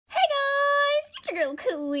your girl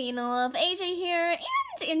Queen of AJ here,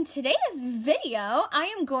 and in today's video,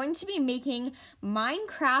 I am going to be making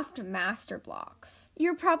Minecraft Masterblocks.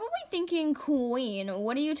 You're probably thinking, Queen,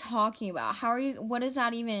 what are you talking about? What is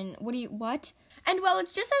that even, what? And well,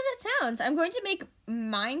 it's just as it sounds. I'm going to make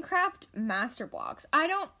Minecraft Masterblocks. I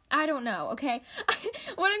don't know, okay?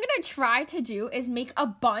 What I'm gonna try to do is make a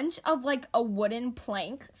bunch of like a wooden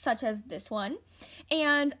plank, such as this one.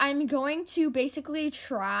 And I'm going to basically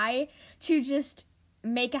try to just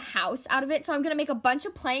make a house out of it. So I'm gonna make a bunch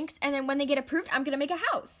of planks, and then when they get approved, I'm gonna make a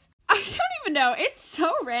house. I don't even know. It's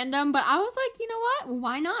so random, but I was like, you know what?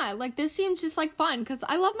 Why not? Like, this seems just like fun because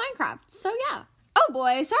I love Minecraft. So yeah. Oh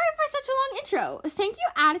boy, sorry for such a long intro. Thank you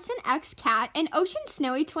Addison X Cat and Ocean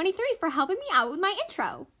Snowy 23 for helping me out with my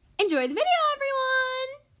intro. Enjoy the video, everyone!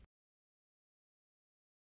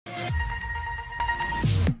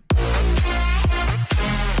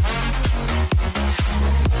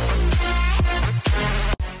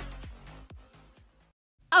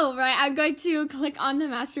 Alright, I'm going to click on the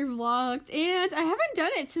Masterblocks, and I haven't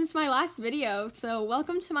done it since my last video, so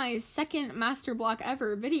welcome to my second Masterblock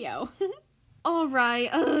ever video. Alright,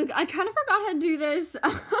 I kind of forgot how to do this,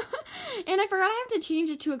 and I forgot I have to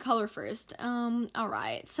change it to a color first.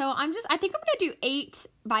 Alright, so I think I'm gonna do 8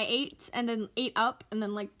 by 8, and then 8 up, and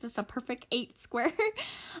then like just a perfect 8 square.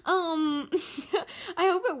 I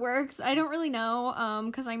hope it works. I don't really know,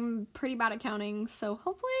 because I'm pretty bad at counting, so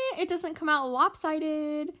hopefully it doesn't come out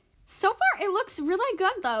lopsided. So far, it looks really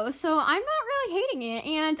good, though, so I'm not really hating it,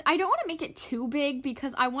 and I don't want to make it too big,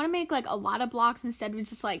 because I want to make, like, a lot of blocks instead of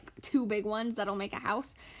just, like, 2 big ones that'll make a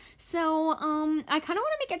house. So, I kind of want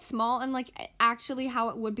to make it small and, like, actually how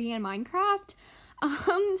it would be in Minecraft.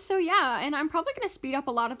 So yeah, and I'm probably going to speed up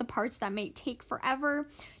a lot of the parts that may take forever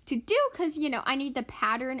to do, because, you know, I need the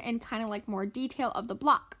pattern and kind of, like, more detail of the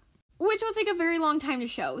block, which will take a very long time to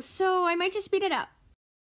show, so I might just speed it up.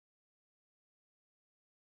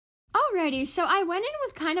 Alrighty, so I went in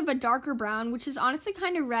with kind of a darker brown, which is honestly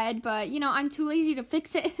kind of red, but, you know, I'm too lazy to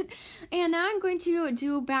fix it. And now I'm going to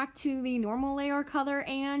do back to the normal layer color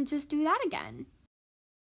and just do that again.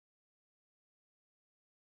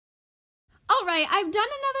 Alright, I've done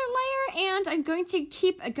another layer, and I'm going to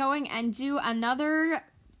keep going and do another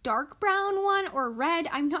dark brown one or red.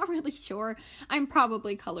 I'm not really sure. I'm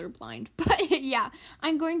probably colorblind, but yeah,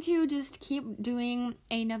 I'm going to just keep doing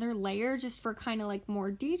another layer just for kind of like more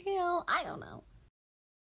detail. I don't know.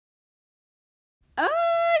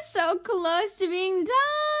 Oh, so close to being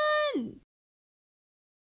done.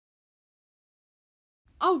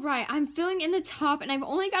 Alright, I'm filling in the top, and I've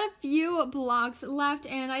only got a few blocks left,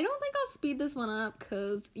 and I don't think I'll speed this one up,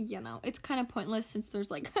 because, you know, it's kind of pointless since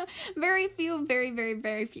there's, like, very few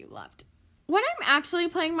left. When I'm actually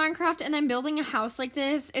playing Minecraft and I'm building a house like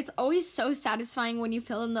this, it's always so satisfying when you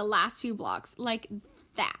fill in the last few blocks, like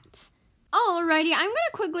that. Alrighty, I'm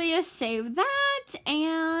gonna quickly save that,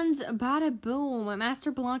 and bada boom,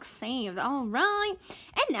 Masterblock saved. Alright,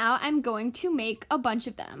 and now I'm going to make a bunch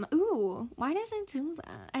of them. Ooh, why does it do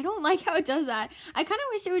that? I don't like how it does that. I kind of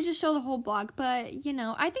wish it would just show the whole block, but, you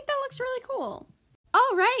know, I think that looks really cool.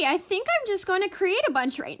 Alrighty, I think I'm just going to create a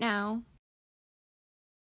bunch right now.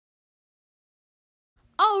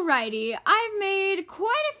 Alrighty, I've made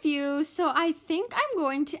quite a few, so I think I'm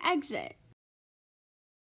going to exit.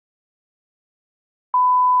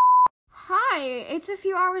 Hi, it's a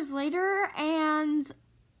few hours later, and,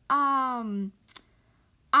 I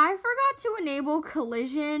forgot to enable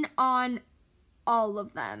collision on all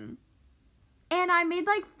of them. And I made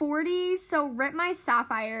like 40, so rip my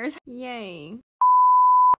sapphires. Yay.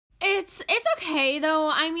 It's okay, though.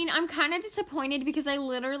 I mean, I'm kind of disappointed because I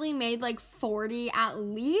literally made like 40 at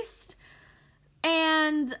least,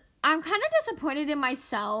 and I'm kind of disappointed in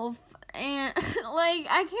myself, and, like,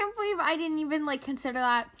 I can't believe I didn't even, like, consider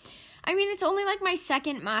that. I mean, it's only, like, my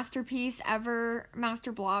second masterpiece ever,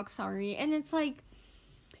 Masterblock, sorry, and it's, like,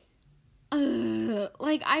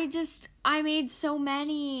 like, I made so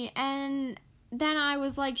many, and then I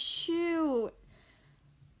was like, shoot,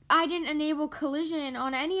 I didn't enable collision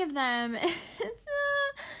on any of them.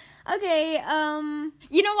 Okay,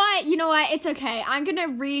 you know what, it's okay, I'm gonna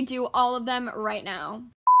redo all of them right now.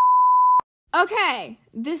 Okay,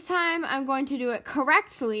 this time I'm going to do it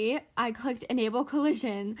correctly. I clicked enable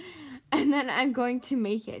collision, and then I'm going to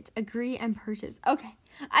make it. Agree and purchase. Okay,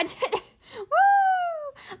 I did it.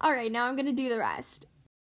 Woo! Alright, now I'm going to do the rest.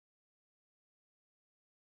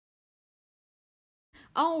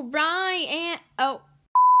 Alright, and... oh.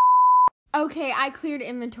 Okay, I cleared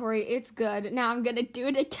inventory. It's good. Now I'm going to do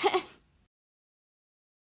it again.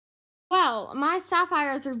 Well, my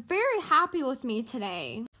sapphires are very happy with me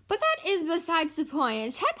today. But that is besides the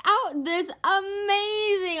point. Check out this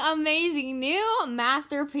amazing new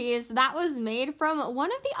masterpiece that was made from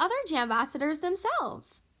one of the other Jambassadors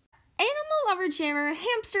themselves. Animal Lover Jammer,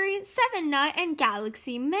 Hamstery, 7 Nut, and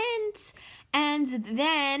Galaxy Mint. And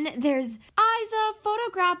then there's Isa,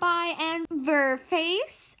 Photography, and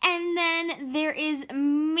Verface. And then there is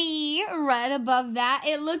me right above that.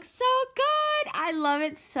 It looks so good. I love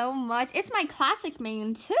it so much. It's my classic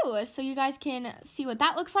main too, so you guys can see what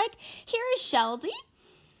that looks like. Here is Shelzy.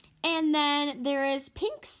 And then there is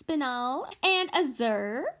Pink Spinel and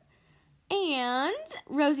Azure. And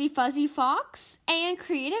Rosie Fuzzy Fox and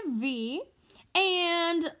Creative V.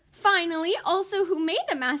 And finally, also who made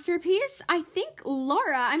the masterpiece, I think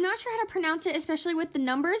Laura. I'm not sure how to pronounce it, especially with the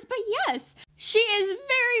numbers, but yes, she is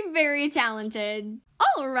very talented.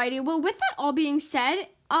 Alrighty, well, with that all being said,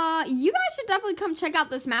 you guys should definitely come check out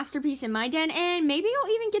this masterpiece in my den, and maybe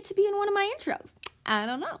you'll even get to be in one of my intros. I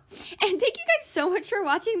don't know. And thank you guys so much for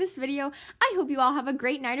watching this video. I hope you all have a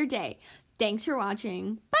great night or day. Thanks for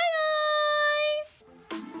watching. Bye!